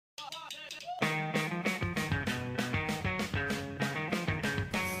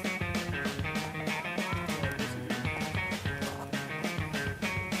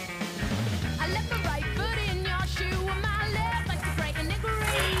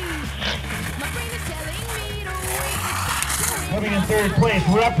Coming in third place,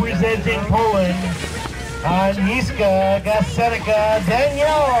 representing Poland, Agnieszka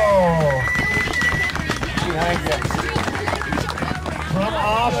Gasenica-Daniel. From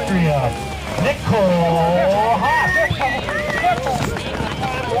Austria, Nicole Haas.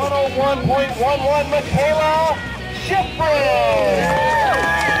 101.11, Michaela Schifrin.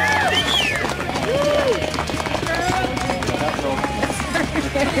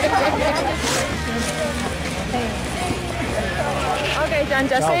 Okay,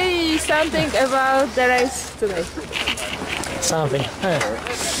 Janja, say something about the race today. Something.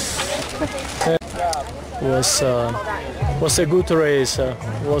 Was a good race.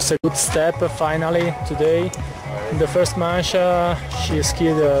 Was a good step finally today. In the first manche, she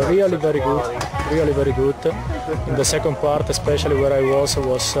skied really very good. In the second part, especially where I was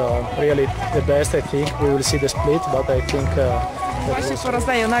really the best. I think we will see the split, but I think. Właśnie po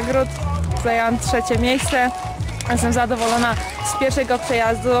rozdaniu nagród zajęłam trzecie miejsce. Jestem zadowolona z pierwszego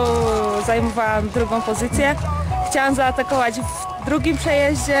przejazdu, zajmowałam drugą pozycję. Chciałam zaatakować w drugim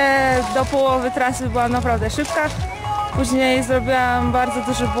przejeździe, do połowy trasy byłam naprawdę szybka. Później zrobiłam bardzo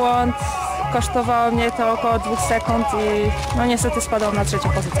duży błąd, kosztowało mnie to około 2 sekund i no niestety spadłam na trzecią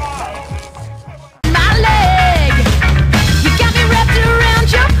pozycję.